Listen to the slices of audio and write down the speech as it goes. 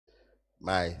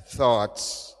my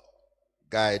thoughts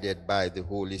guided by the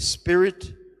Holy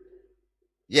Spirit.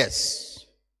 Yes.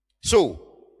 So,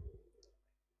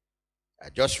 I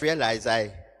just realized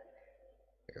I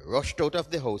rushed out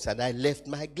of the house and I left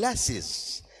my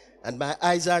glasses. And my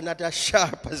eyes are not as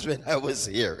sharp as when I was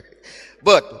here.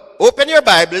 But open your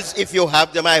Bibles, if you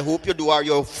have them, I hope you do, or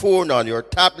your phone, on your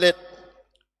tablet,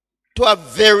 to a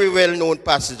very well-known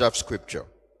passage of Scripture.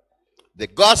 The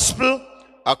Gospel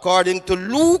according to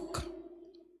Luke,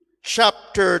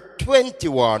 chapter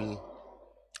 21,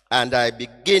 and I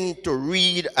begin to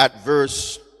read at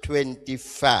verse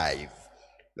 25.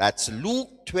 That's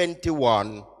Luke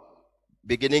 21,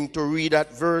 beginning to read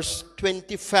at verse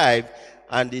 25,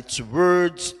 and it's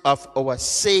words of our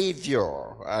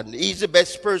Savior. And he's the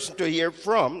best person to hear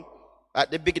from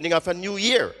at the beginning of a new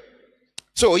year.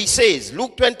 So he says,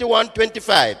 Luke 21,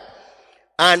 25,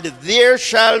 and there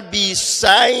shall be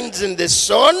signs in the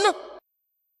sun,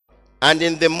 and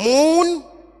in the moon,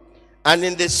 and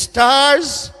in the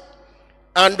stars,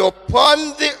 and upon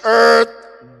the earth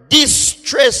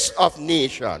distress of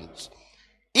nations.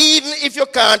 Even if you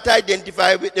can't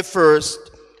identify with the first,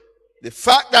 the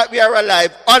fact that we are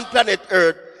alive on planet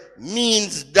Earth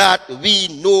means that we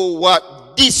know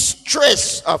what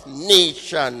distress of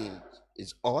nations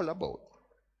is all about.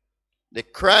 The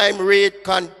crime rate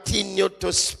continued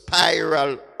to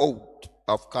spiral out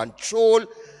of control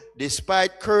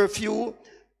despite curfew,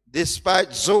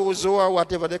 despite Zozo or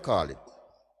whatever they call it.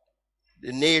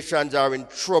 The nations are in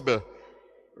trouble.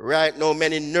 Right now,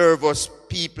 many nervous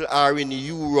people are in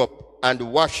Europe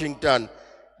and Washington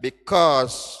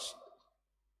because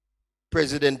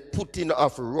President Putin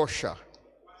of Russia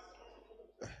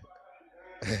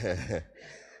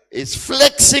is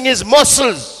flexing his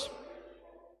muscles.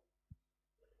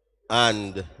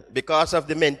 And because of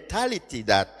the mentality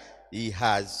that he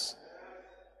has,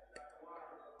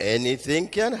 anything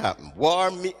can happen. War,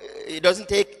 it doesn't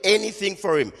take anything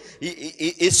for him.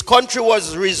 His country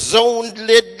was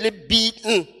resoundingly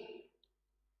beaten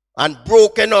and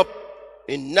broken up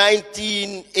in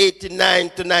 1989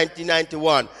 to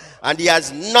 1991. And he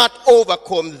has not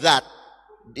overcome that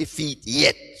defeat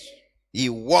yet. He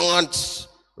wants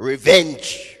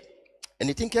revenge.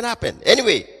 Anything can happen.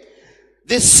 Anyway,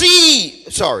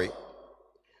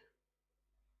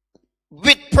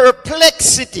 with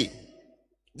perplexity,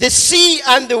 the sea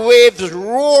and the waves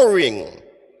roaring,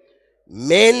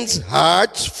 men's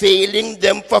hearts failing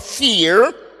them for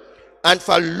fear and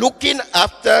for looking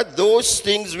after those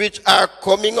things which are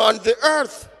coming on the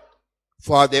earth.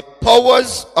 For the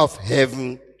powers of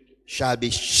heaven shall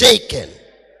be shaken.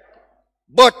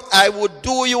 But I would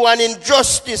do you an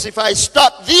injustice if I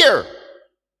stop there.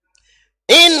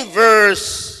 In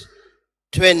verse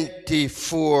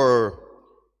 24,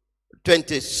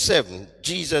 27,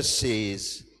 Jesus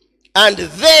says, and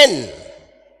then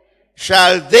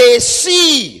shall they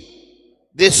see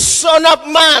the Son of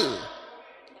Man,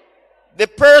 the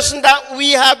person that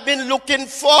we have been looking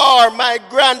for, my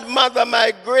grandmother,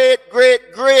 my great,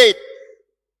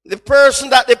 the person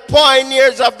that the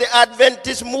pioneers of the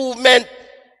Adventist movement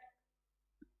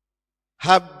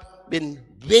have been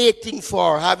waiting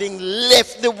for, having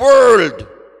left the world,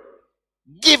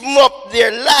 given up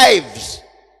their lives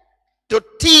to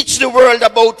teach the world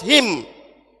about him.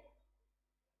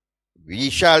 We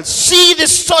shall see the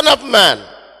Son of Man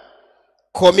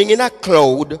coming in a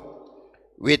cloud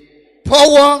with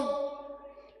power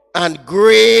and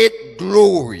great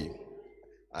glory.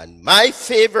 And my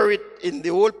favorite in the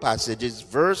whole passage is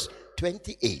verse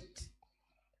 28.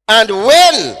 And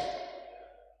when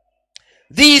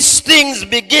these things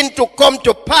begin to come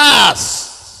to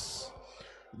pass,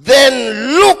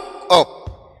 then look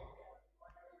up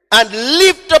and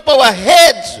lift up our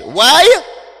heads. Why?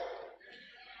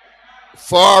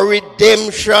 For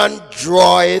redemption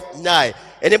draweth nigh.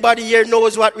 Anybody here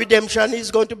knows what redemption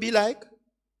is going to be like?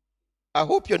 I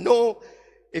hope you know.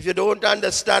 If you don't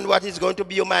understand what it's going to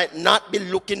be, you might not be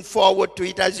looking forward to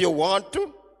it as you want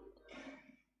to.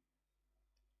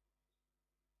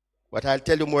 But I'll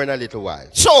tell you more in a little while.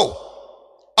 So,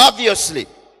 obviously,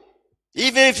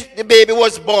 even if the baby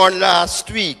was born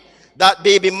last week, that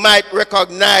baby might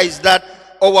recognize that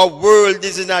our world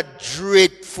is in a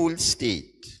dreadful state.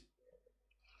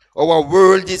 Our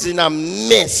world is in a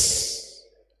mess.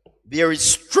 There is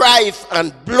strife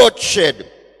and bloodshed.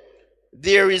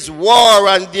 There is war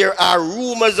and there are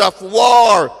rumors of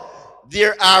war.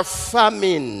 There are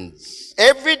famines.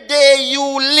 Every day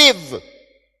you live,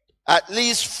 at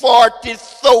least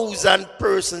 40,000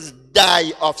 persons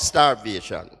die of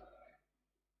starvation.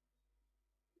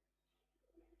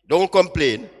 Don't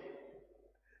complain.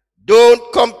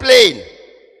 Don't complain.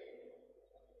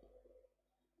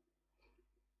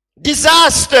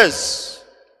 disasters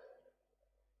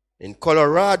in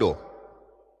Colorado.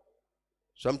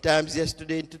 Sometimes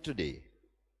yesterday into today.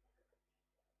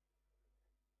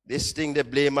 This thing they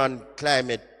blame on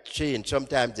climate change.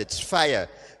 Sometimes it's fire.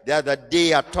 The other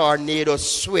day a tornado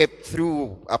swept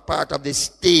through a part of the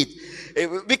state.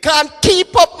 We can't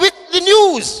keep up with the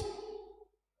news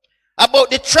about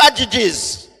the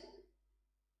tragedies.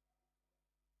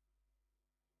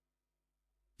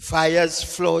 Fires,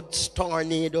 floods,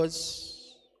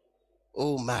 tornadoes.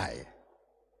 Oh my.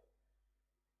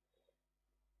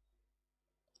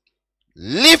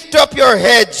 Lift up your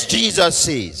heads, Jesus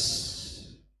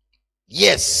says.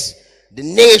 Yes, the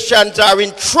nations are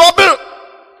in trouble,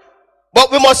 but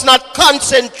we must not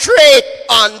concentrate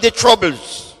on the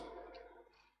troubles.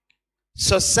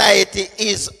 Society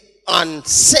is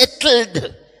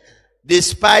unsettled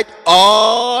despite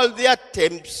all the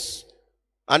attempts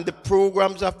and the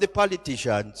programs of the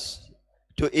politicians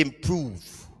to improve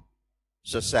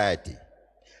society.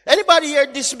 Anybody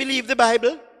here disbelieve the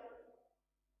Bible?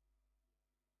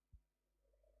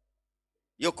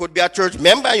 You could be a church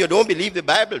member and you don't believe the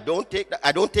Bible.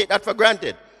 I don't take that for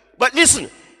granted. But listen,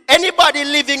 anybody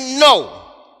living now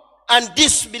and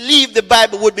disbelieve the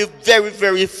Bible would be very,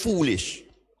 very foolish.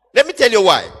 Let me tell you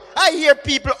why. I hear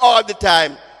people all the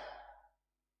time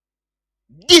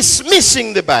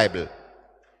dismissing the Bible.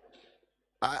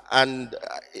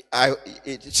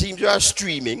 It seems you are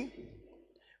streaming,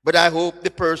 but I hope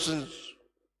the persons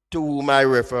to whom I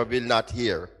refer will not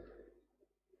hear.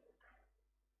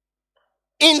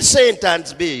 In St.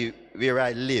 Anne's Bay, where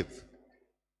I live,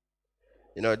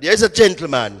 there's a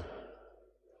gentleman.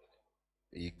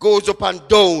 He goes up and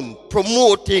down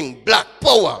promoting black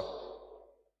power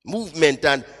movement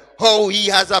and how he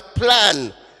has a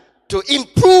plan to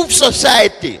improve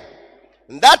society.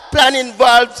 And that plan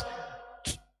involves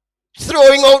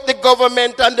throwing out the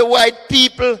government and the white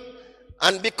people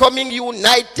and becoming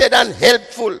united and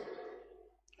helpful.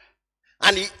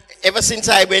 And ever since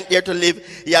I went there to live,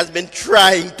 he has been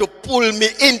trying to pull me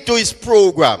into his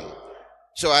program.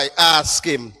 So I asked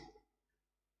him,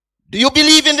 do you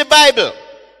believe in the Bible?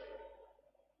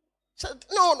 He said,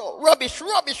 no, rubbish.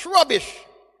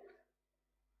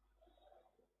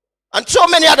 And so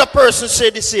many other persons say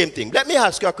the same thing. Let me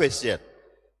ask you a question.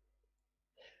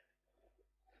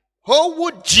 How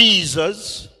would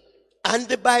Jesus and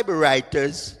the Bible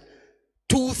writers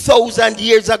 2,000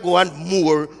 years ago and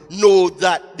more know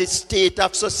that the state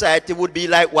of society would be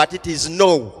like what it is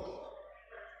now?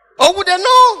 How would they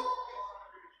know?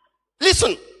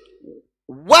 Listen,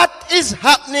 what is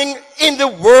happening in the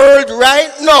world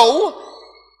right now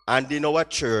and in our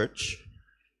church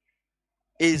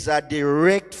is a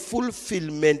direct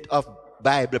fulfillment of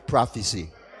Bible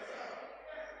prophecy.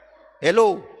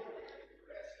 Hello?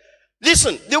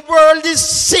 Listen, the world is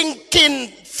sinking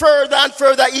further and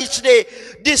further each day,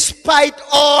 despite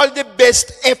all the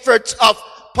best efforts of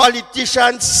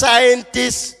politicians,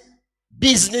 scientists,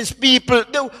 business people.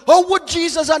 How would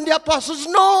Jesus and the apostles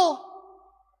know?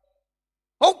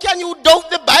 How can you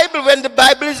doubt the Bible when the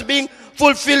Bible is being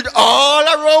fulfilled all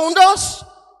around us?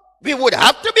 We would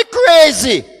have to be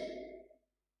crazy.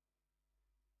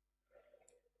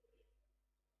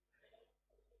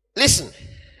 Listen.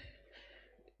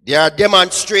 There are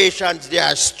demonstrations, there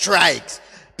are strikes.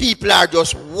 People are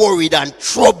just worried and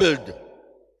troubled.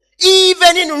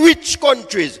 Even in rich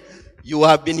countries, you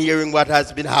have been hearing what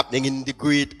has been happening in the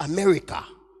great America.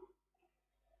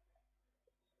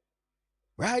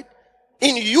 Right?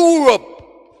 In Europe,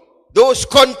 those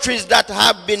countries that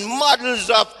have been models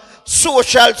of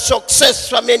social success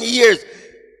for many years,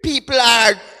 people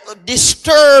are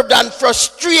disturbed and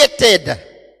frustrated.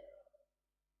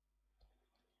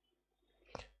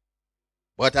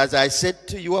 But as I said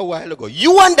to you a while ago,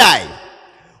 you and I,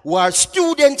 who are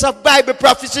students of Bible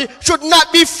prophecy, should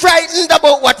not be frightened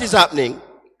about what is happening.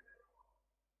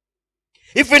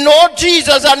 If we know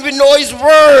Jesus and we know his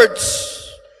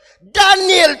words,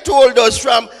 Daniel told us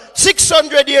from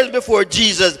 600 years before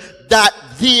Jesus that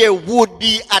there would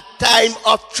be a time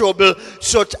of trouble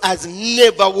such as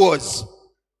never was.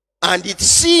 And it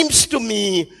seems to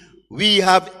me we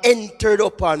have entered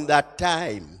upon that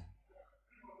time.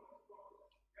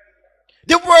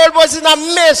 The world was in a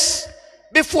mess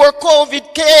before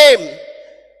COVID came.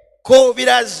 COVID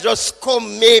has just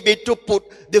come maybe to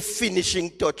put the finishing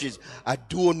touches. I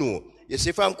don't know. You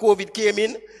see, from COVID came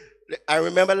in, I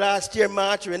remember last year,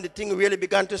 March, when the thing really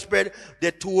began to spread,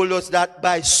 they told us that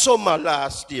by summer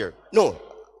last year. No,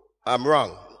 I'm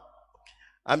wrong.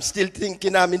 I'm still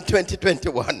thinking I'm in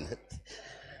 2021.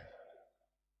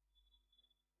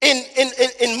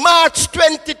 In March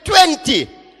 2020,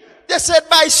 they said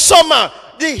by summer,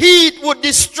 the heat would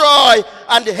destroy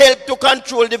and help to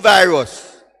control the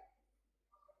virus.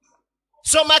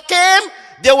 Summer came,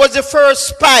 there was the first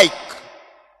spike.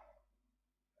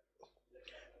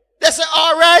 They said,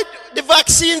 all right, the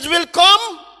vaccines will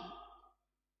come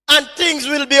and things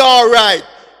will be all right.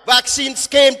 Vaccines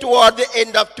came toward the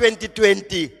end of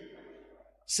 2020.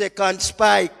 Second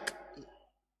spike.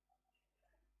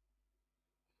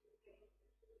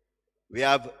 We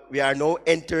are now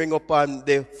entering upon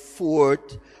the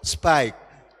fourth spike.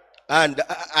 And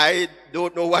I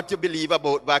don't know what to believe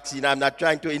about vaccine. I'm not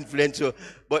trying to influence you.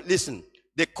 But listen,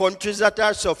 the countries that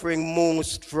are suffering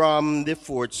most from the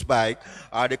fourth spike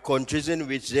are the countries in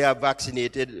which they have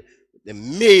vaccinated the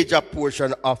major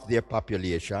portion of their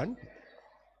population.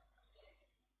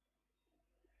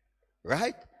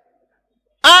 Right?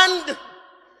 And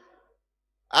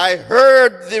I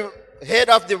heard the head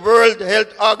of the World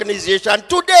Health Organization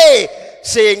today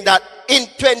saying that in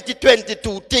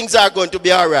 2022 things are going to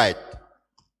be all right.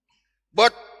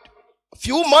 But a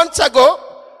few months ago,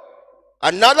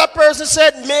 another person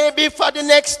said maybe for the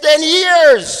next 10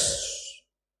 years,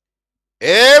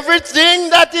 everything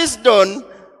that is done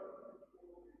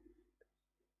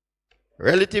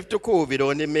relative to COVID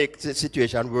only makes the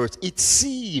situation worse. It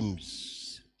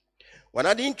seems. One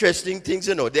of the interesting things,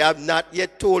 they have not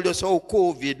yet told us how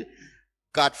COVID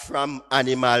got from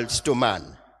animals to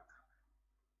man.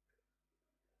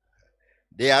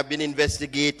 They have been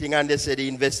investigating and they say the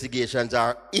investigations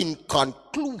are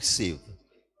inconclusive.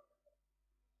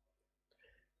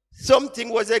 Something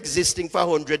was existing for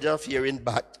hundreds of years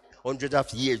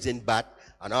in bat,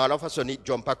 and all of a sudden it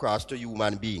jumped across to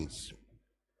human beings.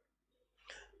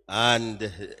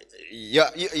 And you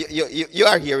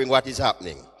are hearing what is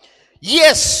happening.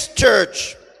 Yes,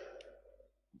 church,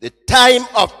 the time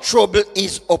of trouble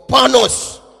is upon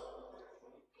us.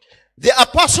 The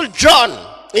Apostle John,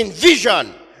 in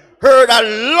vision, heard a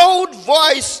loud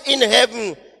voice in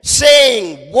heaven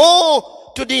saying,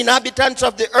 woe to the inhabitants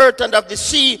of the earth and of the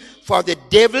sea, for the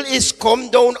devil is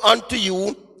come down unto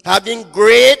you, having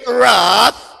great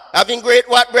wrath. Having great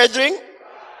what, brethren?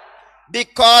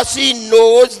 Because he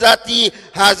knows that he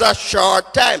has a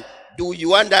short time. Do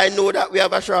you and I know that we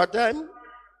have a short time?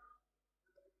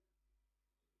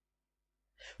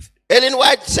 Ellen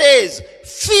White says,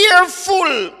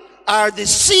 fearful are the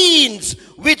scenes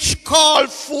which call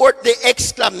forth the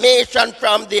exclamation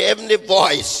from the heavenly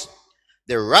voice.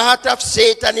 The wrath of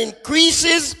Satan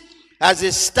increases as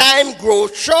his time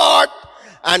grows short,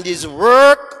 and his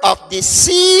work of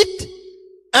deceit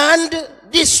and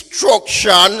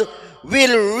destruction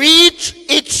will reach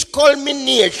its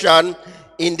culmination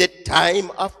in the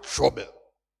time of trouble.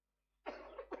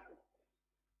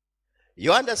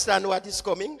 You understand what is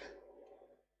coming?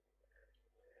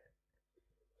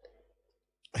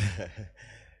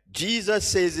 Jesus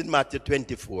says in Matthew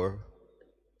 24,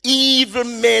 evil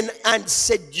men and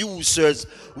seducers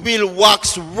will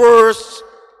wax worse,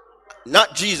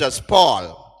 not Jesus,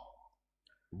 Paul,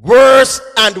 worse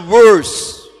and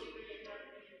worse,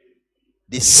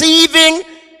 deceiving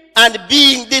and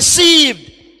being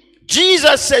deceived.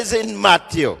 Jesus says in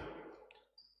Matthew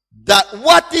that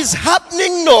what is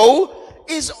happening now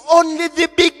is only the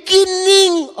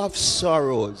beginning of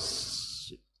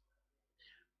sorrows.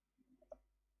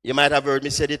 You might have heard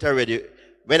me say it already.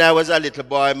 When I was a little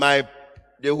boy,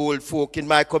 the whole folk in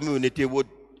my community would,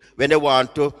 when they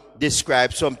want to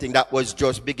describe something that was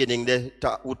just beginning, they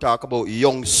would talk about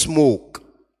young smoke.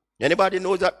 Anybody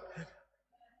knows that?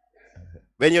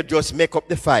 When you just make up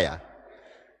the fire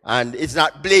and it's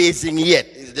not blazing yet,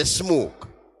 it's the smoke.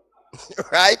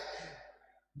 Right?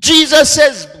 Jesus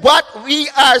says what we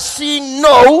are seeing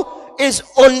now is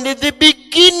only the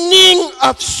beginning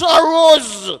of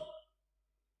sorrows.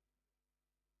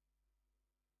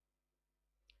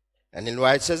 And in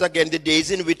what it says again, the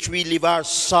days in which we live are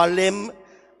solemn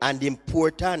and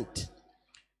important.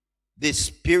 The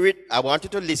Spirit, I want you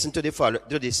to listen to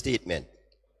this statement.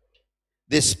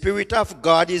 The Spirit of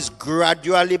God is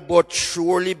gradually but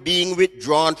surely being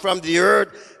withdrawn from the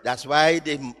earth. That's why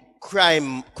the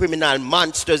criminal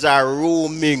monsters are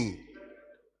roaming.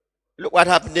 Look what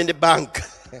happened in the bank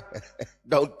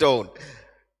downtown.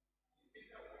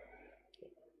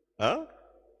 Huh?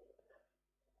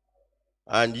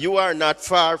 And you are not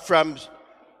far from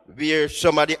where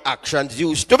some of the actions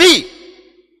used to be.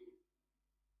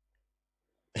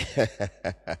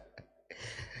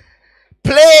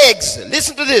 Plagues,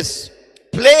 listen to this.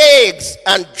 Plagues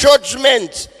and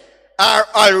judgments are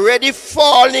already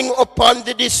falling upon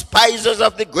the despisers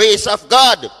of the grace of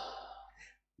God.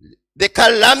 The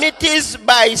calamities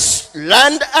by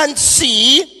land and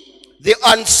sea, the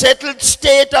unsettled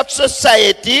state of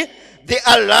society, the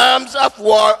alarms of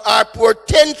war are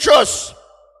portentous.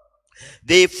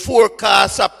 They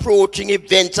forecast approaching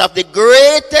events of the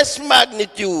greatest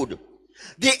magnitude.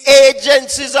 The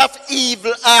agencies of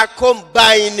evil are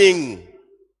combining.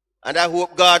 And I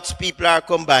hope God's people are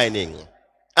combining.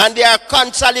 And they are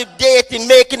consolidating,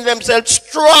 making themselves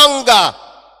stronger.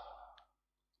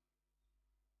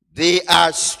 They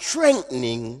are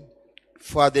strengthening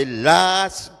for the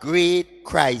last great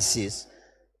crisis,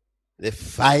 the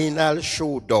final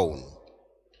showdown.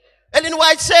 Ellen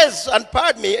White says, and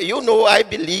pardon me, you know I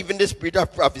believe in the spirit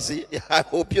of prophecy. I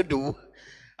hope you do.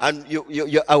 And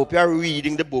I hope you are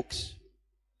reading the books.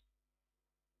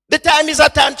 The time is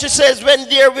at hand, she says, when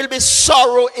there will be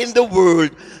sorrow in the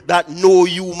world that no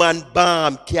human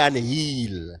balm can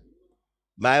heal.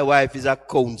 My wife is a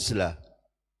counselor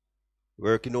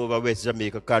working over West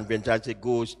Jamaica Convention. She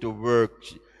goes to work.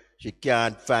 She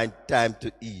can't find time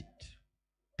to eat.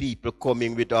 People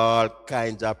coming with all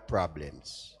kinds of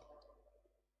problems.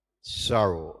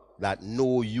 Sorrow that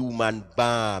no human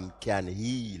balm can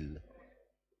heal.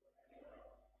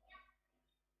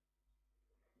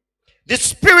 The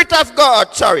Spirit of God,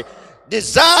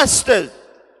 disasters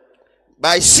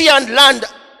by sea and land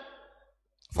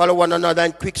follow one another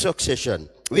in quick succession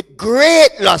with great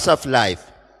loss of life.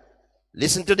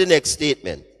 Listen to the next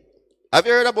statement. Have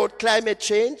you heard about climate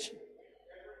change?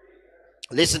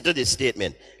 Listen to this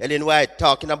statement. Ellen White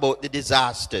talking about the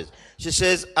disasters. She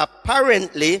says,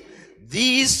 apparently,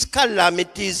 these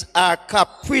calamities are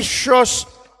capricious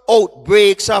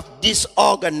outbreaks of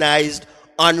disorganized,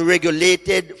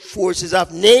 unregulated forces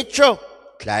of nature,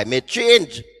 climate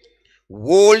change,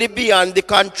 wholly beyond the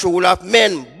control of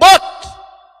men. But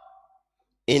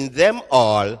in them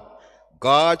all,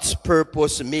 God's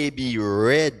purpose may be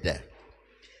read.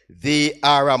 They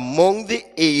are among the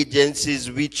agencies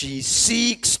which he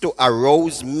seeks to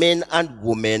arouse men and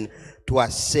women to a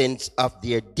sense of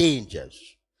their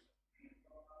dangers.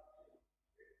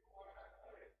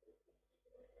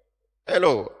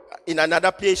 Hello. In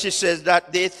another place she says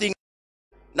that they think,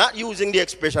 not using the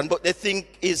expression, but they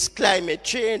think it's climate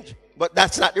change. But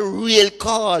that's not the real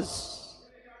cause.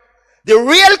 The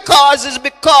real cause is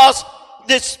because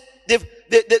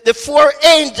the four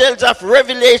angels of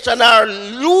Revelation are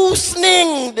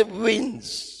loosening the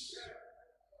winds.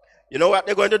 You know what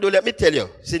they're going to do? Let me tell you.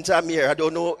 Since I'm here, I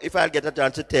don't know if I'll get a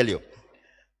chance to tell you.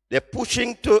 They're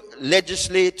pushing to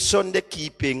legislate Sunday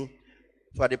keeping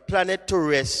for the planet to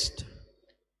rest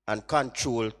and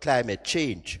control climate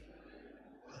change.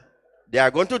 They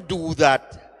are going to do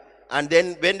that, and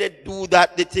then when they do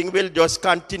that, the thing will just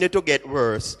continue to get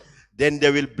worse. Then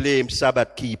they will blame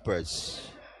Sabbath keepers.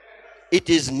 It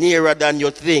is nearer than you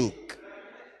think.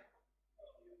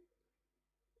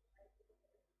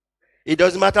 It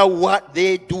doesn't matter what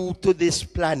they do to this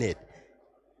planet.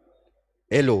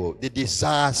 Hello, the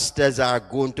disasters are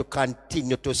going to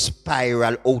continue to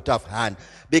spiral out of hand.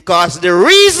 Because the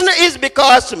reason is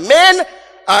because men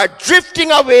are drifting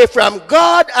away from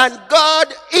God, and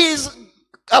God is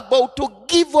about to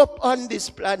give up on this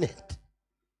planet.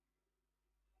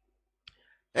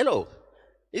 Hello,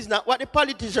 it's not what the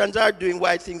politicians are doing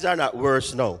why things are not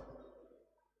worse now.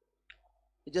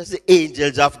 It's just the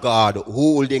angels of God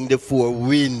holding the four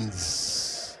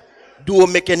winds.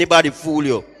 Don't make anybody fool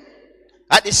you.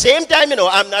 At the same time,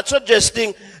 I'm not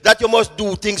suggesting that you must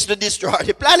do things to destroy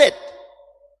the planet.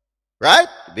 Right?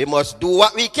 We must do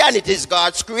what we can. It is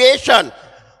God's creation.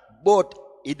 But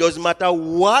it doesn't matter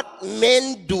what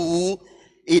men do,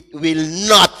 it will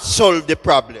not solve the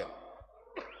problem.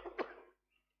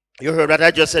 You heard what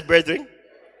I just said, brethren?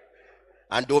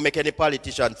 And don't make any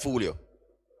politician fool you.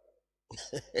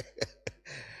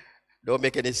 Don't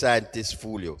make any scientist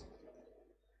fool you.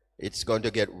 It's going to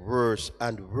get worse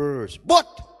and worse. But,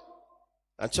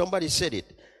 and somebody said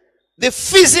it, the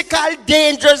physical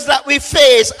dangers that we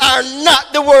face are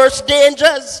not the worst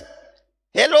dangers.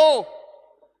 Hello.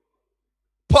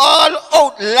 Paul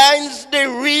outlines the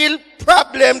real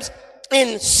problems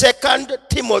in 2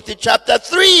 Timothy chapter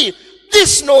 3.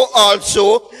 This know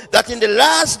also that in the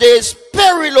last days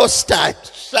perilous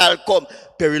times shall come.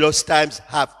 Perilous times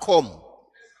have come.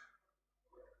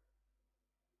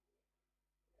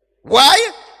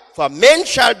 Why? For men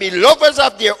shall be lovers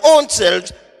of their own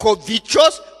selves,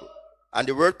 covetous. And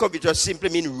the word covetous simply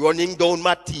means running down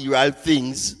material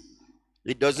things.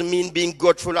 It doesn't mean being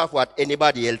grateful of what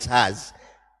anybody else has.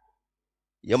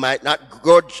 You might not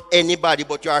grudge anybody,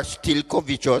 but you are still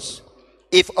covetous.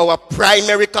 If our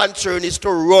primary concern is to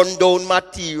run down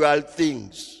material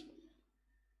things.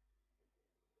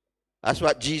 That's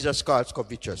what Jesus calls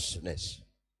covetousness.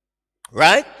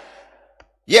 Right?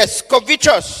 Yes,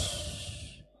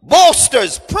 covetous. Boast.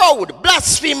 boasters, proud,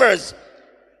 blasphemers.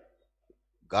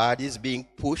 God is being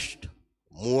pushed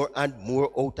more and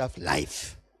more out of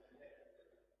life.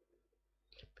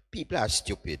 People are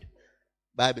stupid.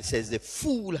 Bible says the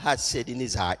fool has said in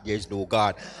his heart there is no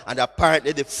God. And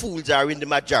apparently the fools are in the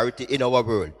majority in our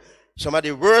world. Some of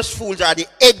the worst fools are the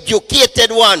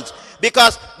educated ones,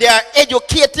 because they are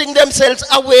educating themselves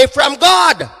away from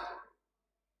God.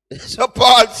 So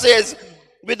Paul says,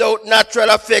 without natural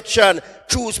affection,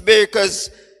 truth breakers,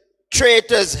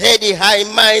 traitors, heady,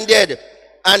 high-minded.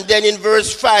 And then in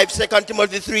verse 5, 2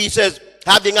 Timothy 3 says,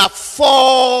 having a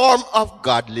form of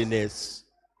godliness,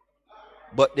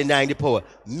 but denying the power.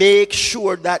 Make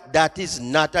sure that that is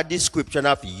not a description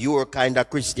of your kind of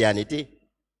Christianity.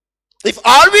 If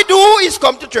all we do is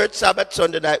come to church Sabbath,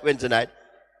 Sunday night, Wednesday night,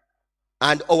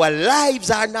 and our lives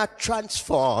are not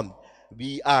transformed,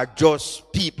 we are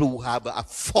just people who have a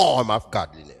form of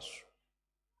godliness.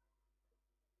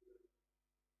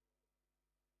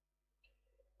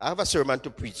 I have a sermon to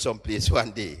preach someplace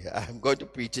one day. I'm going to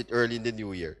preach it early in the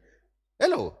new year.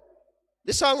 Hello.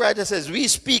 The songwriter says, we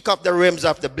speak of the realms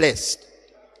of the blessed,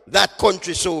 that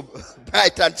country so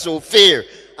bright and so fair,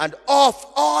 and of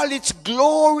all its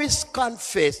glories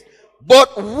confessed. But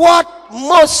what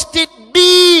must it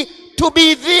be to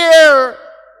be there?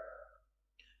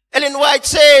 Ellen White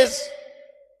says,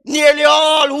 nearly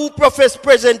all who profess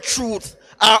present truth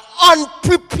are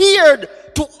unprepared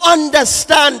to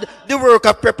understand the work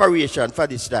of preparation for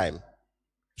this time.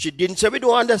 She didn't say we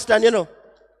don't understand, you know.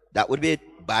 That would be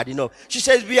bad enough. She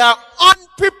says we are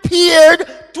unprepared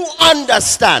to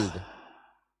understand.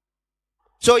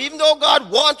 So even though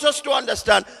God wants us to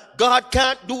understand, God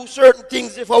can't do certain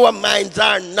things if our minds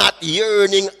are not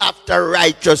yearning after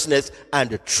righteousness and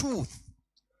the truth.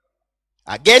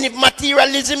 Again, if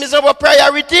materialism is our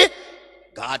priority,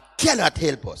 God cannot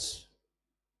help us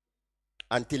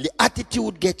until the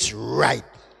attitude gets right.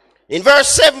 In verse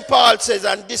 7, Paul says,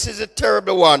 and this is a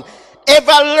terrible one,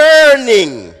 ever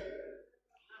learning,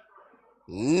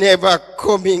 never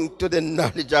coming to the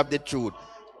knowledge of the truth.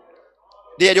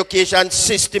 The education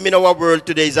system in our world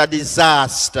today is a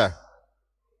disaster.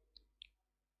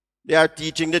 They are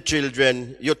teaching the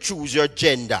children, you choose your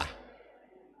gender.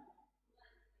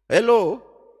 Hello?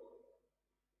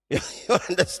 You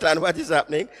understand what is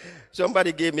happening?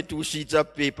 Somebody gave me 2 sheets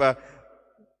of paper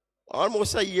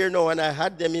almost a year now, and I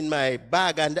had them in my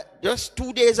bag, and just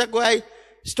 2 days ago I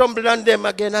stumbled on them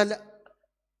again, and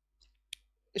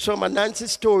some Nancy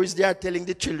stories they are telling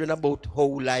the children about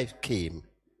how life came.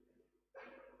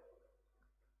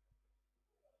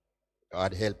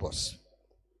 God help us.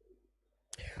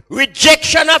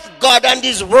 Rejection of God and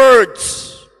His words.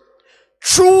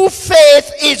 True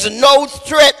faith is now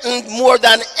threatened more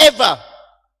than ever.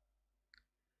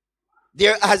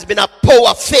 There has been a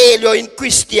power failure in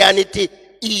Christianity,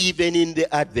 even in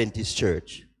the Adventist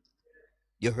church.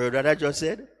 You heard what I just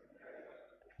said?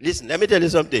 Listen, let me tell you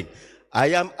something. I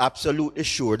am absolutely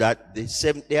sure that the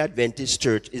Seventh-day Adventist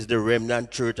church is the remnant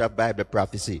church of Bible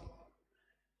prophecy.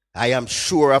 I am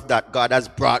sure of that. God has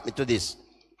brought me to this.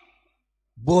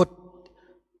 But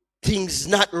things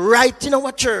not right in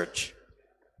our church.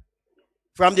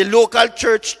 From the local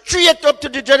church straight up to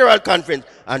the general conference.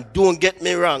 And don't get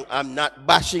me wrong, I'm not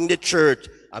bashing the church.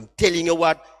 I'm telling you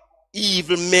what,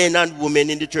 evil men and women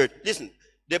in the church. Listen,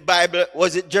 the Bible,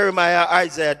 was it Jeremiah or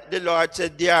Isaiah? The Lord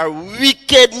said, there are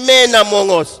wicked men among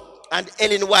us. And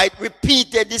Ellen White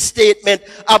repeated this statement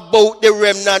about the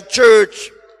remnant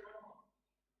church.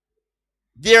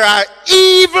 There are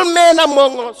evil men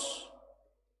among us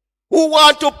who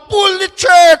want to pull the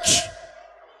church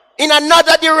in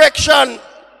another direction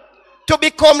to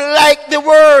become like the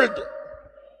world.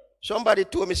 Somebody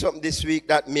told me something this week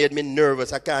that made me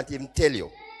nervous. I can't even tell you.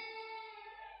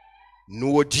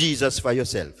 Know Jesus for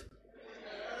yourself.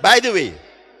 By the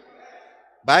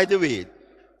way,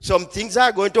 some things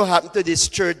are going to happen to this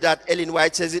church that Ellen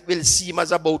White says it will seem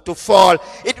as about to fall.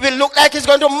 It will look like it's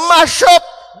going to mash up,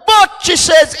 but she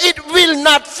says it will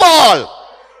not fall.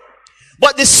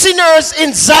 But the sinners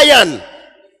in Zion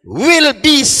will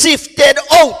be sifted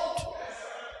out.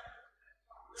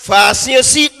 Fasten your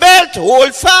seatbelt,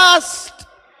 hold fast.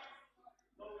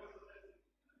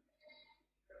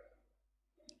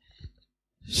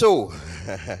 So,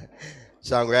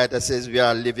 songwriter says we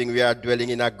are dwelling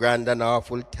in a grand and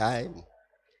awful time.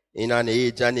 In an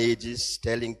age and ages,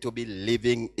 telling to be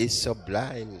living is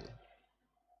sublime.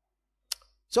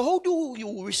 So how do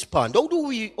you respond?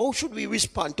 How should we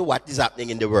respond to what is happening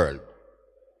in the world?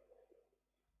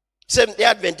 Seventh-day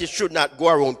Adventists should not go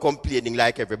around complaining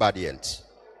like everybody else.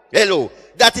 Hello.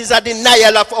 That is a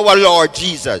denial of our Lord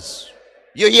Jesus.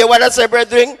 You hear what I say,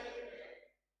 brethren?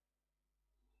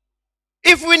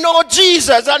 If we know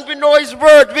Jesus and we know his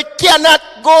word, we cannot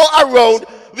go around,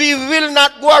 we will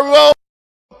not go around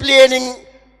complaining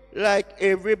like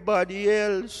everybody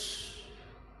else.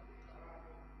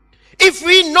 If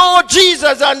we know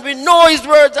Jesus and we know his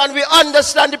words and we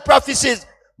understand the prophecies,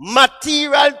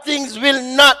 material things will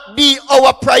not be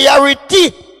our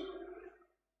priority.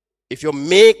 If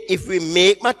we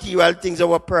make material things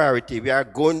our priority, we are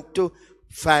going to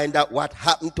find out what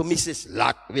happened to Mrs.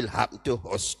 Lot will happen to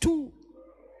us too.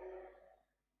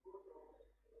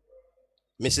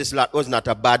 Mrs. Lot was not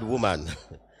a bad woman.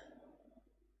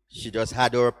 She just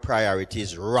had her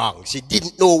priorities wrong. She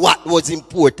didn't know what was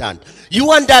important.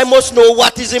 You and I must know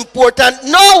what is important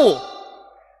now.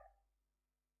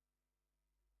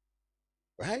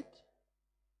 Right?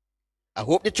 I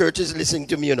hope the church is listening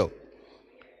to me, you know.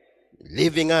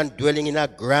 Living and dwelling in a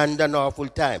grand and awful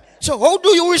time. So how do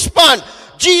you respond?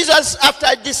 Jesus, after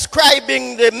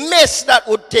describing the mess that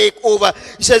would take over,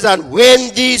 he says, and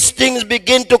when these things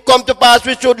begin to come to pass,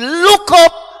 we should look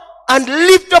up and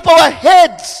lift up our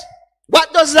heads.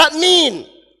 What does that mean?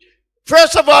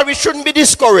 First of all, we shouldn't be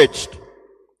discouraged.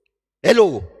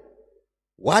 Hello.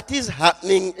 What is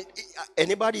happening?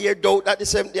 Anybody here doubt that the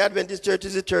Seventh-day Adventist Church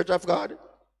is the Church of God?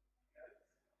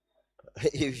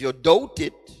 If you doubt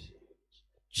it,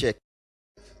 check.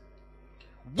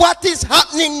 What is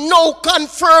happening now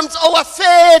confirms our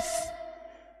faith.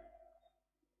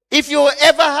 If you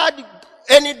ever had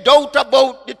any doubt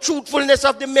about the truthfulness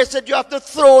of the message, you have to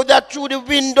throw that through the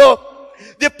window.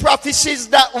 The prophecies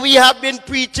that we have been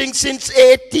preaching since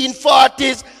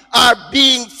 1840s are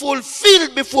being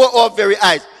fulfilled before our very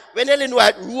eyes. When Ellen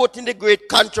White wrote in the great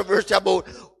controversy about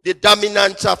the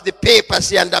dominance of the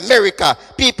papacy and America,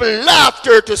 people laughed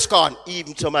her to scorn,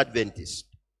 even some Adventists.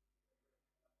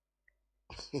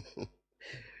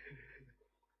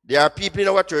 There are people in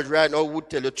our church right now who would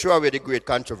tell you, throw away the great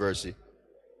controversy.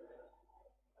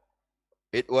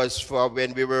 It was for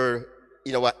when we were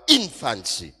in our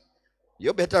infancy.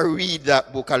 You better read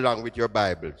that book along with your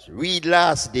Bibles. Read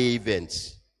Last Day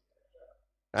Events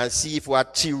and see if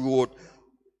what she wrote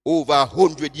over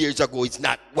 100 years ago is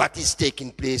not what is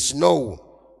taking place now.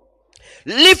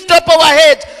 Lift up our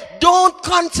heads. Don't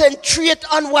concentrate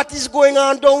on what is going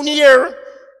on down here.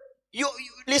 You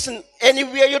listen,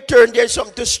 anywhere you turn, there's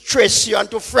something to stress you and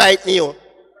to frighten you.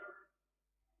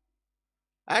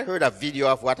 I heard a video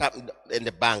of what happened in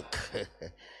the bank.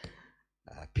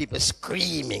 People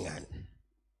screaming and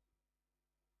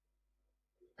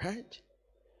right?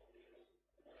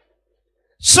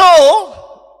 So,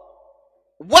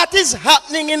 what is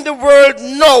happening in the world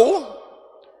now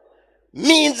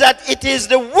means that it is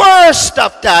the worst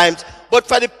of times, but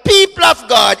for the people of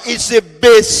God, it's the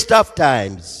best of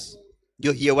times.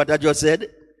 You hear what I just said?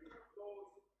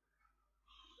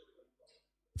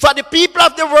 For the people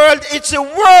of the world, it's the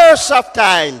worst of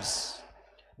times.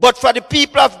 But for the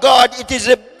people of God, it is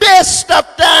the best of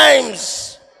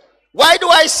times. Why do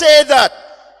I say that?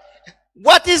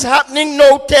 What is happening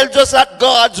now tells us that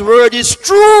God's word is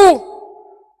true.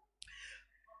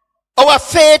 Our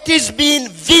faith is being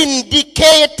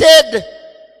vindicated.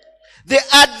 The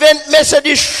Advent message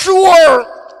is sure.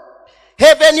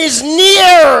 Heaven is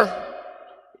near.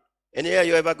 And here,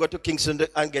 you ever go to Kingston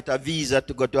and get a visa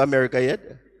to go to America yet?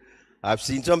 I've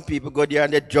seen some people go there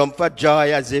and they jump for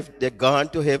joy as if they're gone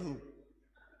to heaven.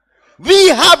 We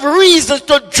have reasons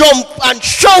to jump and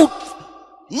shout.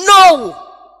 No!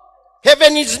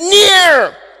 Heaven is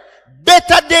near.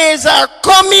 Better days are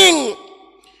coming.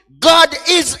 God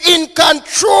is in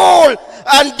control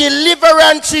and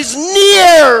deliverance is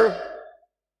near.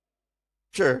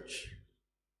 Church.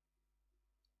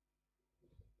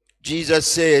 Jesus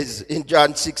says in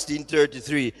John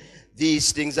 16:33,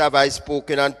 these things have I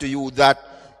spoken unto you that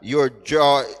your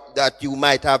joy, that you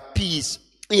might have peace.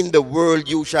 In the world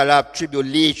you shall have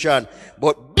tribulation,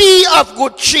 but be of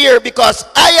good cheer because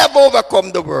I have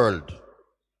overcome the world.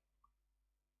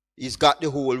 He's got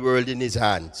the whole world in his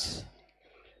hands.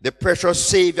 The precious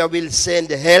Savior will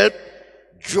send help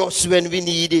just when we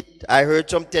need it. I heard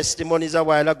some testimonies a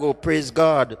while ago. Praise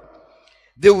God.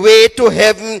 The way to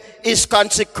heaven is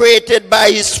consecrated by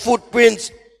his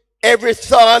footprints. Every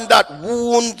thorn that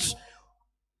wounds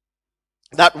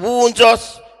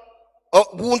us,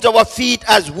 wounds our feet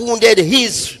has wounded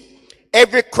his.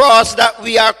 Every cross that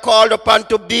we are called upon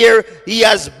to bear, he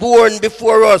has borne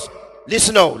before us.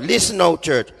 Listen now,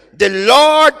 church. The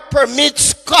Lord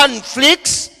permits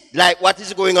conflicts, like what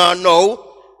is going on now,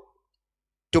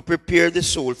 to prepare the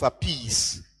soul for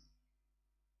peace.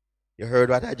 You heard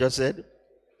what I just said?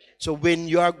 So when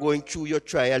you are going through your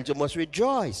trials, you must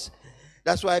rejoice.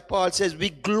 That's why Paul says, we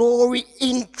glory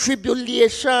in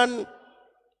tribulation.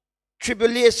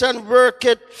 tribulation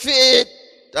worketh faith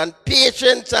and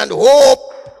patience and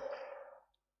hope.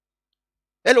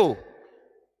 Hello.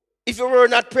 If you were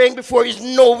not praying before,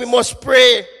 you know we must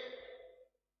pray.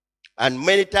 And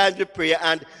many times we pray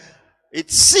and it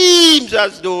seems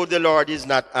as though the Lord is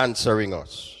not answering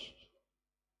us.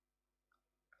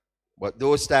 But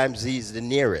those times he is the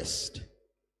nearest.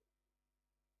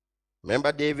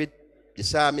 Remember David, the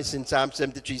psalmist in Psalm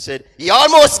 73 said, he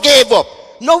almost gave up.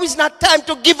 No, it's not time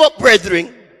to give up,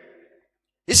 brethren.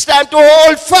 It's time to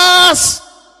hold fast.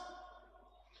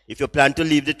 If you plan to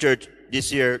leave the church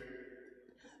this year,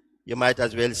 you might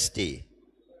as well stay.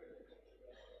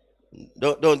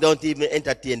 Don't even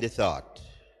entertain the thought.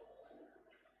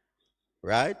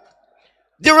 Right?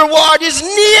 The reward is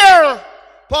near.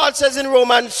 Paul says in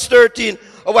Romans 13,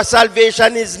 our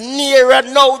salvation is nearer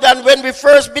now than when we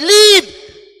first believed.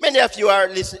 Many of you are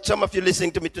listening, some of you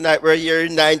listening to me tonight were here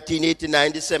in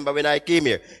 1989, December when I came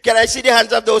here. Can I see the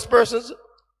hands of those persons?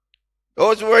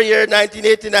 Those who were here in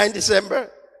 1989, December?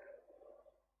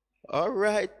 All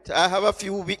right, I have a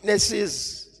few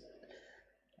witnesses.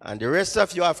 And the rest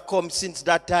of you have come since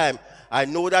that time. I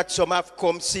know that some have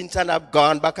come since and have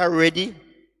gone back already.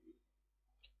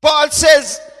 Paul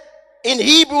says in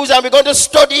Hebrews, and we're going to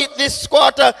study it this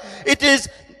quarter, it is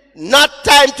not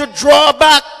time to draw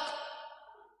back.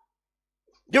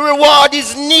 The reward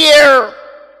is near.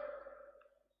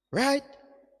 Right?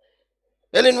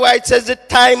 Ellen White says the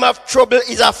time of trouble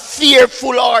is a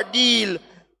fearful ordeal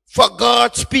for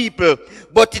God's people,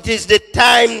 but it is the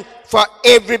time for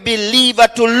every believer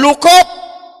to look up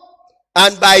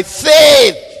and by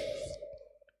faith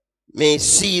may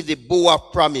see the bow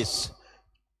of promise.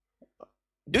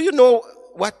 Do you know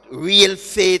what real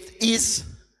faith is?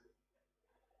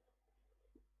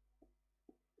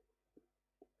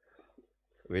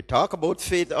 We talk about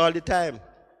faith all the time.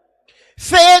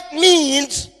 Faith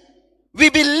means we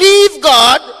believe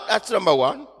God, that's number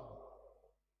one.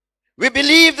 We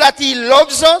believe that he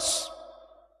loves us.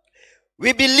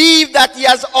 We believe that he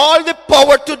has all the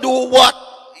power to do what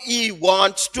he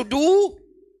wants to do.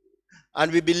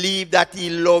 And we believe that he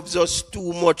loves us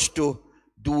too much to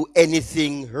do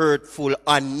anything hurtful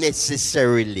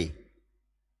unnecessarily.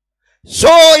 So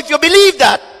if you believe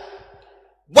that,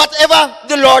 whatever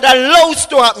the Lord allows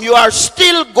to happen, you are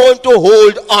still going to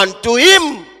hold on to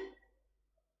him.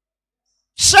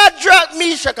 Shadrach,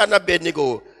 Meshach, and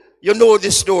Abednego, you know the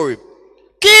story.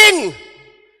 King,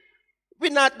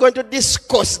 we're not going to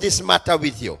discuss this matter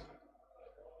with you.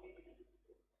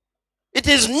 It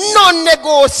is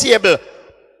non-negotiable.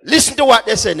 Listen to what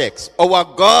they say next. Our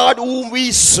God whom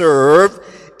we serve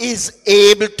is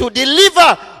able to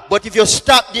deliver. But if you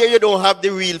stop there, you don't have the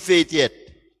real faith yet.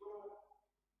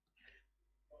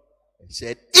 He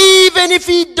said, even if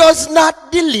he does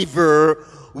not deliver,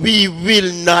 we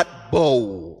will not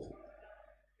bow.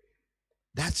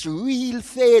 That's real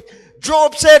faith.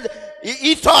 Job said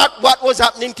he thought what was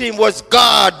happening to him was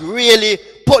God really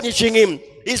punishing him.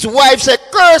 His wife said,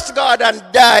 curse God and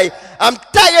die. I'm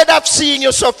tired of seeing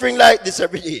you suffering like this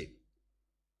every day.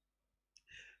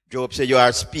 Job said, you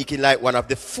are speaking like one of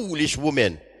the foolish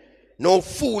women. No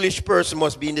foolish person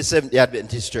must be in the Seventh-day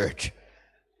Adventist church.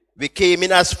 We came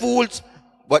in as fools,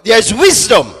 but there's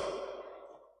wisdom.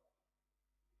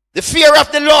 The fear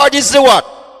of the Lord is the what?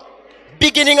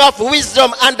 Beginning of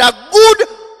wisdom, and a good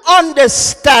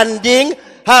understanding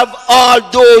have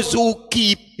all those who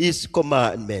keep his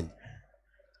commandment.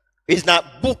 It's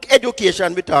not book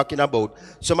education we're talking about.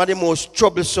 Some of the most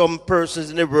troublesome persons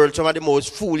in the world, some of the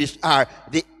most foolish are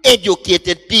the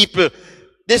educated people.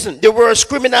 Listen, the worst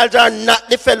criminals are not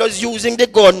the fellows using the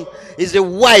gun. It's the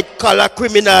white-collar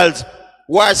criminals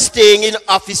who are staying in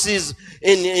offices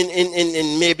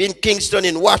in maybe in Kingston,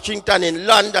 in Washington, in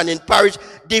London, in Paris,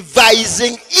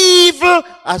 devising evil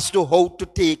as to how to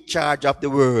take charge of the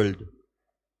world.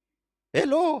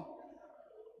 Hello?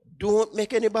 Don't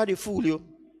make anybody fool you.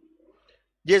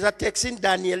 There's a text in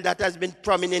Daniel that has been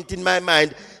prominent in my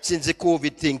mind since the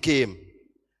COVID thing came.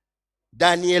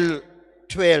 Daniel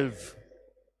 12,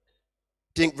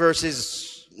 think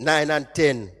verses 9 and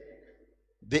 10.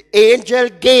 The angel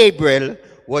Gabriel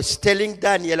was telling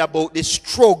Daniel about the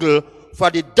struggle for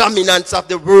the dominance of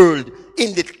the world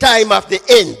in the time of the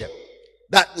end.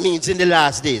 That means in the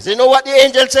last days. You know what the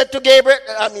angel said to Gabriel?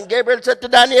 Gabriel said to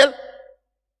Daniel?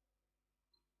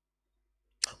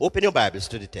 Open your Bibles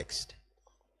to the text.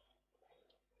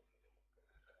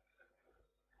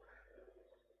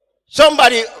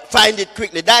 Somebody find it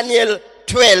quickly. Daniel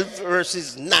 12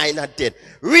 verses 9 and 10.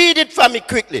 Read it for me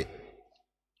quickly.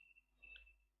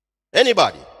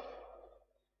 Anybody?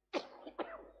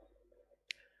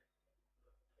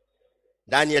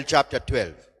 Daniel chapter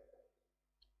 12.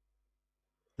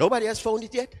 Nobody has found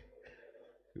it yet?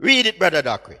 Read it, Brother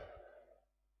Dockery.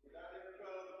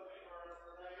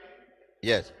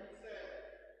 Yes.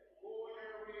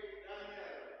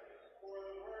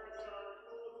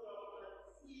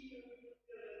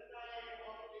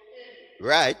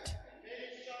 Right.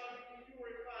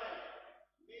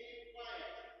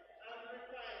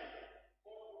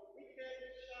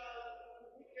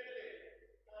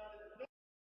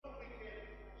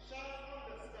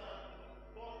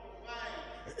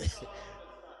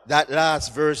 That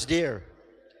last verse there.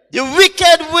 The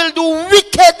wicked will do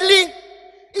wickedly.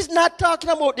 It's not talking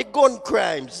about the gun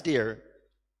crimes there.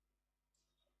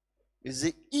 It's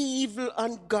the evil,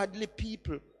 ungodly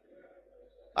people.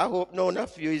 I hope none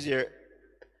of you is here.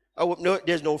 I hope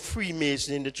there's no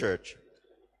Freemason in the church.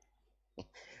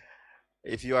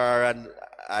 If you are, and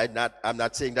I'm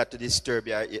not saying that to disturb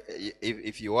you.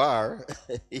 If you are,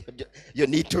 you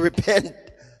need to repent.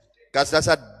 Because that's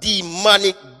a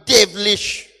demonic,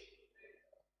 devilish.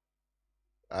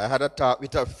 I had a talk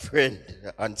with a friend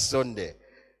on Sunday.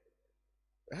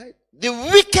 Right? The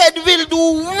wicked will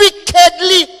do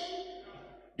wickedly.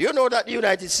 Do you know that the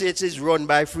United States is run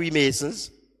by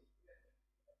Freemasons?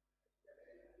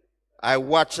 I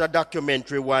watched a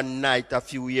documentary one night a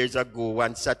few years ago,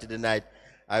 one Saturday night.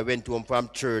 I went home from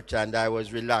church and I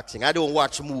was relaxing. I don't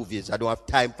watch movies. I don't have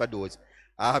time for those.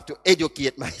 I have to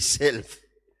educate myself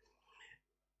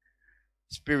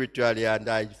spiritually. And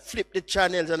I flipped the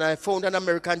channels and I found an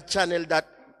American channel that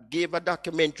gave a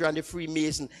documentary on the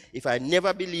Freemason. If I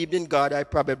never believed in God, I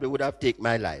probably would have taken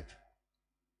my life.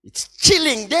 It's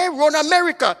chilling. They run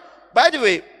America. By the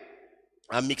way,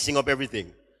 I'm mixing up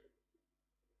everything.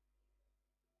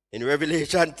 In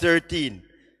Revelation 13,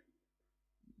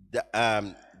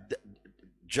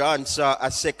 John saw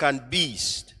a second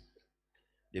beast.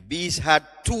 The beast had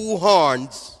two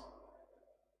horns,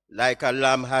 like a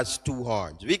lamb has two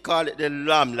horns. We call it the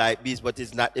lamb-like beast, but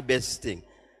it's not the best thing.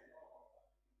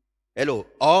 Hello,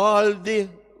 all the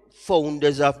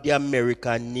founders of the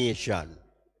American nation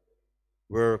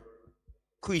were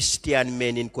Christian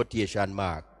men in quotation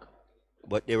mark,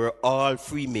 but they were all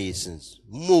Freemasons,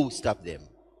 most of them.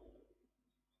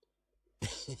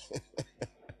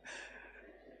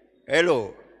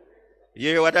 Hello, you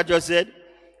hear what I just said?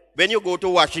 When you go to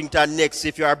Washington next,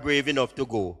 if you are brave enough to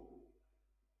go,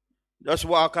 just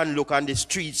walk and look on the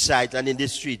street sides and in the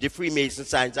street. The Freemason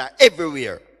signs are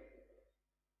everywhere.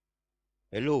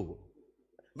 Hello.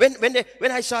 When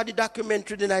I saw the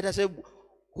documentary tonight, I said,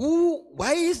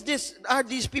 why is this, are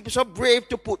these people so brave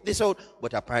to put this out?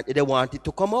 But apparently they want it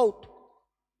to come out.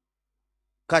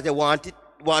 Because they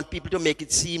want people to make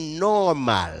it seem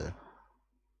normal.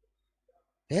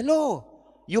 Hello.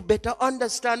 You better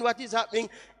understand what is happening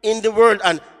in the world.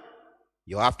 And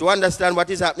you have to understand what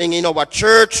is happening in our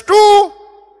church too.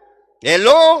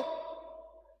 Hello.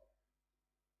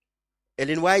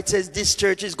 Ellen White says this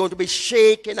church is going to be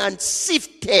shaken and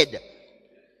sifted.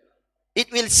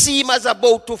 It will seem as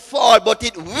about to fall, but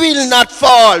it will not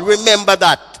fall. Remember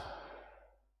that.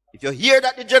 If you hear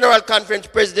that the General Conference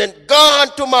President gone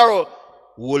tomorrow,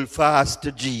 hold fast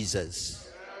to Jesus.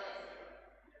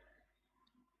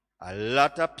 A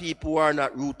lot of people who are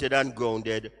not rooted and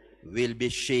grounded will be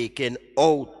shaken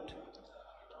out.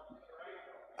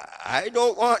 I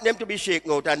don't want them to be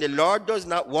shaken out, and the Lord does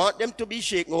not want them to be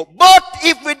shaken out. But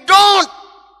if we don't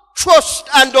trust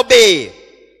and obey,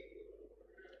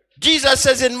 Jesus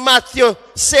says in Matthew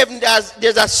 7,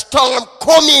 there's a storm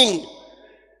coming.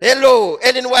 Hello.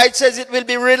 Ellen White says it will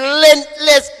be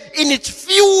relentless in its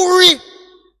fury.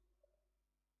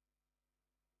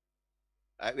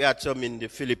 We had some in the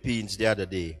Philippines the other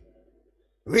day.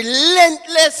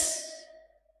 Relentless.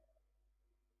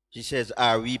 She says,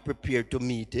 are we prepared to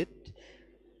meet it?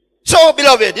 So,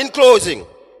 beloved, in closing,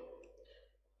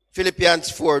 Philippians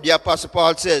 4, the Apostle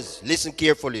Paul says, listen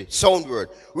carefully, sound word.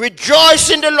 Rejoice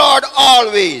in the Lord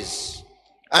always.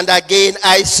 And again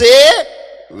I say,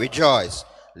 rejoice.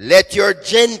 Let your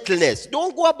gentleness,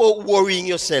 don't go about worrying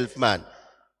yourself, man.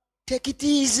 Take it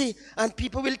easy, and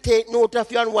people will take note of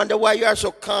you and wonder why you are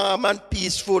so calm and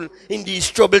peaceful in these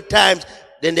troubled times.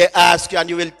 Then they ask you and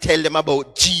you will tell them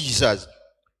about Jesus.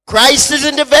 Christ is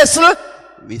in the vessel.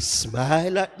 We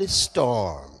smile at the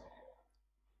storm.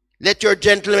 Let your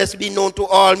gentleness be known to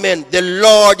all men. The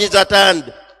Lord is at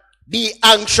hand. Be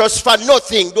anxious for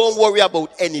nothing. Don't worry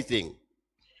about anything.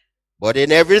 But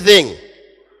in everything,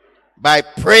 by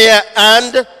prayer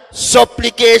and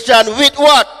supplication, with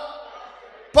what?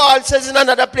 Paul says in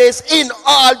another place, in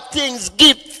all things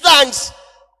give thanks.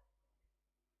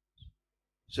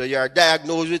 So you are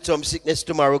diagnosed with some sickness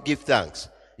tomorrow, give thanks.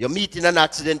 You're meeting an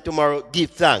accident tomorrow,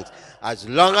 give thanks. as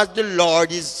long as the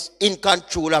Lord is in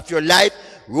control of your life.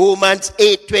 Romans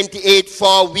 8:28,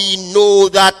 for we know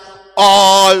that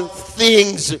all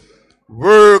things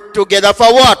work together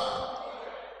for what?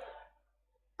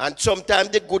 And sometimes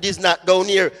the good is not down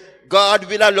here. God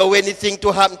will allow anything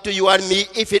to happen to you and me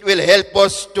if it will help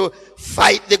us to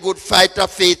fight the good fight of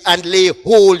faith and lay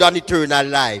hold on eternal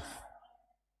life.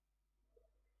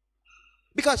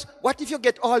 Because what if you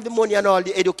get all the money and all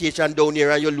the education down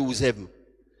here and you lose heaven?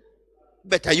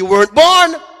 Better you weren't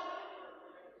born.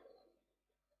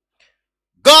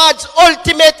 God's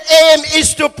ultimate aim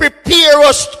is to prepare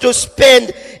us to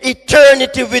spend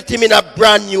eternity with him in a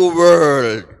brand new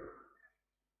world.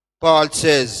 Paul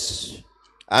says,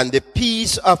 and the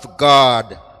peace of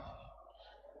God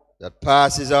that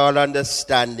passes all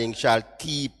understanding shall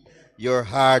keep your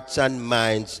hearts and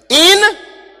minds in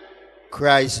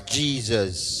Christ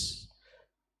Jesus.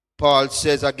 Paul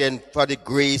says again, for the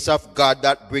grace of God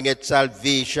that bringeth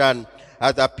salvation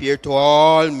hath appeared to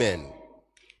all men,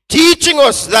 teaching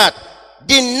us that,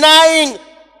 denying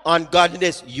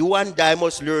ungodliness, you and I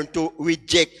must learn to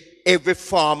reject every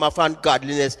form of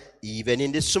ungodliness, even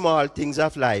in the small things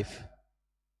of life.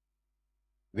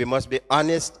 We must be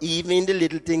honest, even in the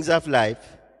little things of life.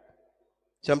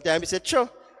 Sometimes we say, sure.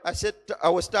 I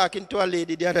was talking to a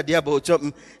lady the other day about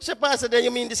something. She said, Pastor, then you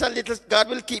mean this a little, God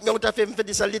will keep me out of heaven for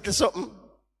this a little something?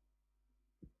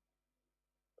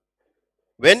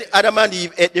 When Adam and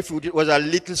Eve ate the fruit, it was a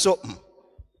little something.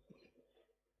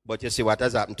 But you see what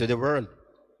has happened to the world.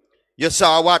 You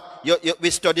saw what, we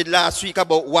studied last week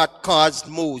about what caused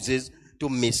Moses to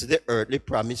miss the earthly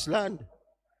promised land.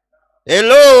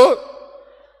 Hello?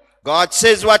 God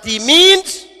says what he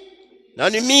means,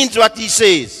 and he means what he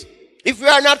says. If we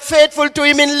are not faithful to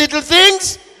him in little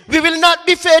things, we will not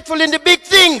be faithful in the big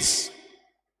things.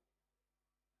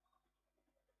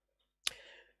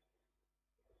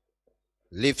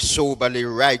 Live soberly,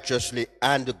 righteously,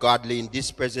 and godly in this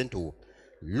present hope,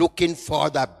 looking for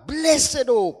the blessed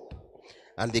hope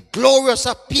and the glorious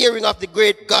appearing of the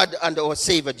great God and our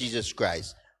Savior Jesus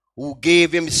Christ, who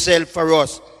gave himself for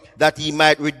us that he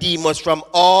might redeem us from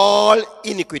all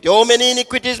iniquity. How many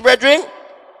iniquities, brethren?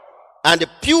 And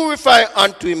purify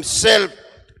unto himself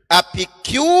a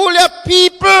peculiar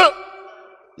people,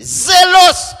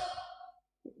 zealous.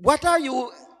 What are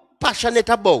you passionate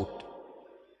about?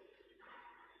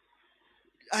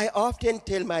 I often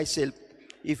tell myself,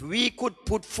 if we could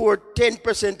put forth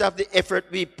 10% of the effort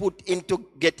we put into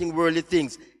getting worldly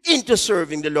things, into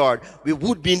serving the Lord, we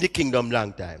would be in the kingdom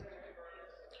long time.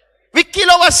 We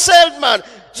kill ourselves, man.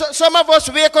 So, some of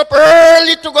us wake up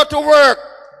early to go to work.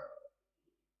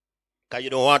 Because you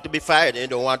don't want to be fired and you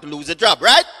don't want to lose a job,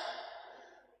 right?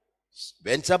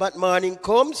 When Sabbath morning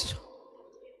comes,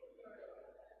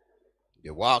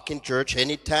 you walk in church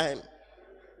anytime.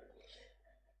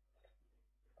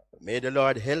 May the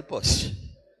Lord help us.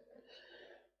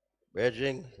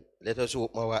 Brethren, let us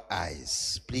open our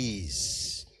eyes,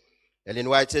 please. Ellen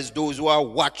White says, those who are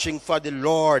watching for the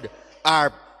Lord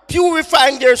are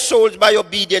purifying their souls by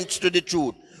obedience to the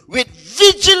truth. With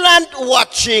vigilant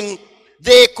watching,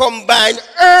 they combine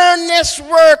earnest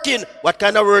working. What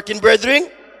kind of working, brethren?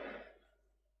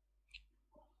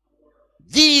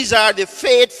 These are the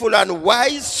faithful and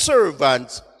wise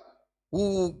servants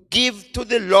who give to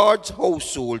the Lord's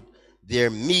household their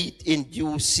meat in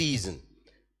due season.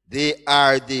 They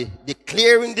are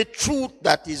declaring the truth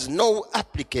that is now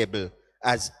applicable,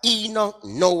 as Enoch,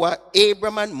 Noah,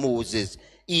 Abraham, and Moses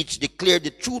each declared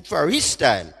the truth for his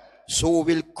time. So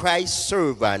will Christ's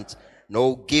servants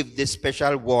now give the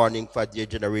special warning for their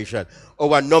generation.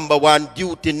 Our number one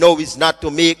duty now is not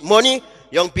to make money.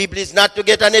 Young people, is not to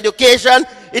get an education.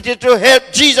 It is to help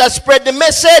Jesus spread the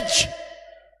message.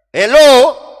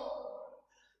 Hello?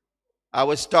 I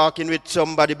was talking with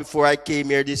somebody before I came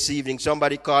here this evening.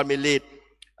 Somebody called me late,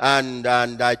 and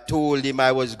I told him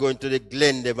I was going to the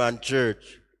Glendevon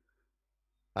Church.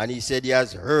 And he said he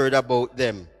has heard about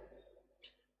them.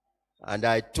 And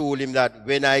I told him that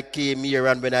when I came here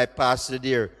and when I pastored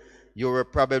here, you were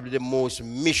probably the most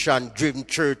mission-driven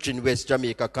church in West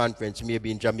Jamaica Conference,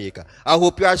 maybe in Jamaica. I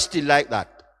hope you are still like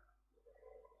that.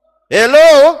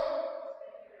 Hello?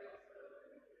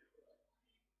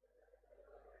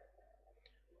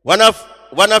 One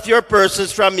of your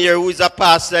persons from here who is a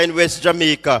pastor in West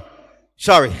Jamaica,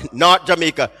 sorry, not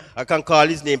Jamaica, I can call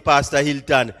his name Pastor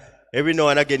Hilton. Every now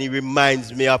and again he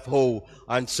reminds me of how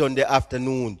on Sunday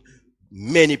afternoon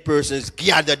many persons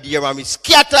gather there and we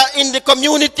scatter in the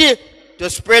community to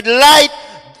spread light.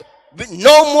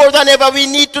 No more than ever we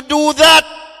need to do that.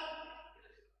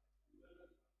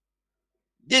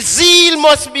 The zeal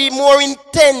must be more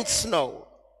intense now.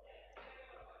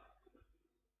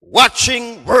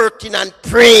 watching, working, and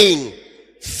praying,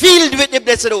 filled with the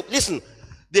blessed hope. Listen,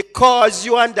 the cause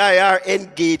you and I are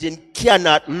engaged in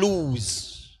cannot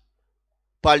lose.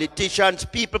 Politicians,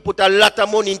 people put a lot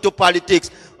of money into politics,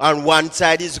 and one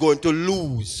side is going to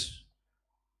lose.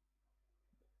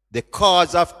 The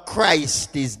cause of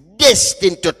Christ is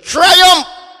destined to triumph.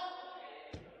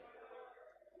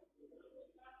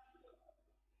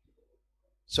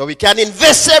 So we can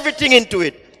invest everything into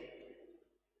it.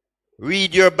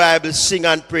 Read your Bible, sing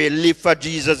and pray, live for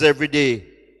Jesus every day.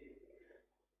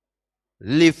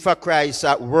 Live for Christ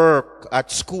at work,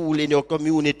 at school, in your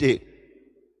community.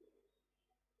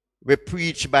 We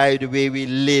preach by the way we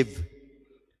live.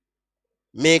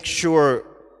 Make sure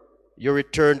you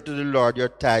return to the Lord your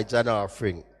tithes and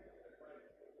offering.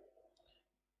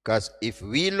 Because if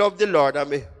we love the Lord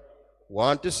and we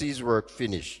want to see his work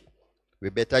finished, we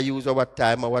better use our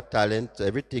time, our talent,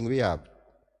 everything we have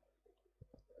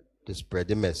to spread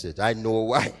the message. I know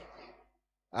why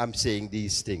I'm saying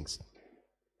these things.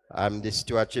 I'm the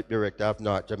stewardship director of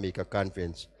North Jamaica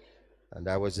Conference. And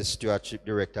I was the stewardship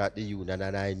director at the union.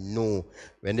 And I know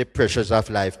when the pressures of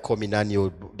life come in on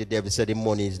you, the devil said the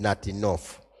money is not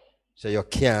enough. So you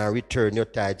can't return your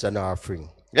tithes and offering.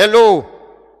 Hello?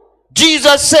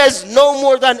 Jesus says no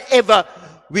more than ever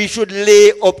we should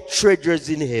lay up treasures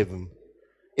in heaven.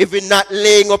 If we're not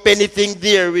laying up anything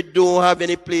there, we don't have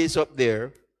any place up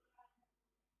there.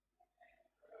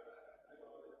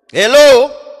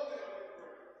 Hello?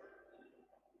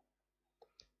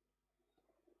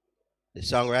 The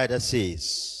songwriter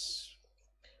says,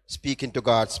 speaking to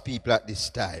God's people at this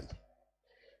time,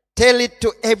 tell it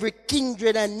to every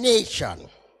kindred and nation.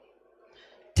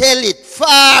 Tell it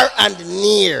far and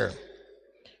near.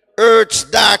 Earth's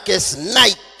darkest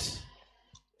night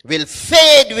will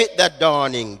fade with the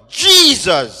dawning.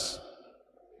 Jesus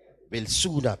will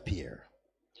soon appear.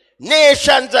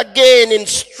 Nations again in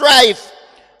strife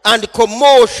and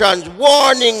commotions,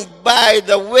 warning by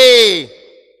the way.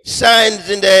 Signs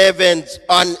in the heavens,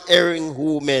 unerring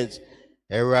humans,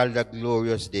 herald the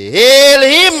glorious day. Hail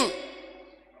him,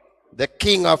 the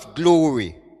King of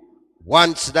glory,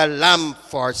 once the Lamb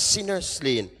for sinners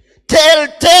slain.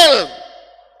 Tell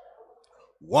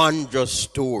one just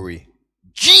story.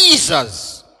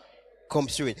 Jesus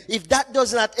comes through. If that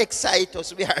does not excite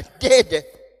us, we are dead.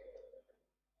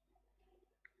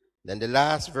 Then the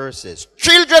last verse says,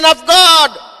 children of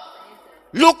God,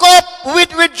 look up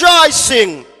with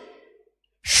rejoicing.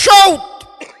 Shout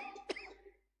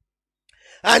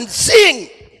and sing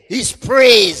his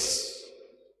praise.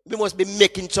 We must be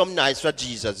making some noise for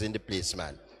Jesus in the place,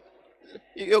 man.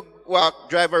 You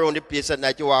drive around the place at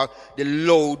night, you walk the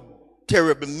loud,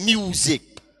 terrible music.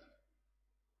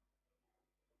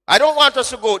 I don't want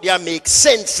us to go there and make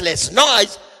senseless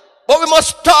noise, but we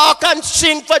must talk and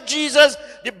sing for Jesus.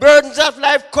 The burdens of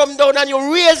life come down and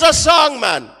you raise a song,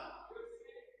 man.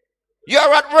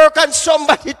 You're at work and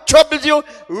somebody troubles you,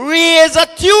 raise a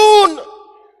tune.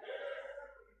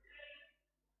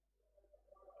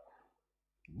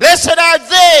 Blessed are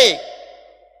they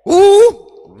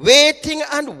who, waiting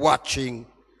and watching,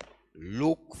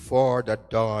 look for the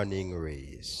dawning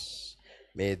rays.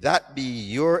 May that be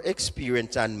your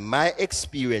experience and my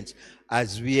experience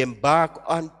as we embark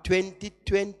on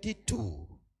 2022.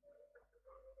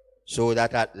 So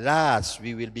that at last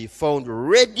we will be found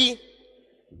ready,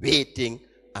 waiting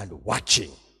and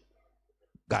watching.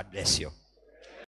 God bless you.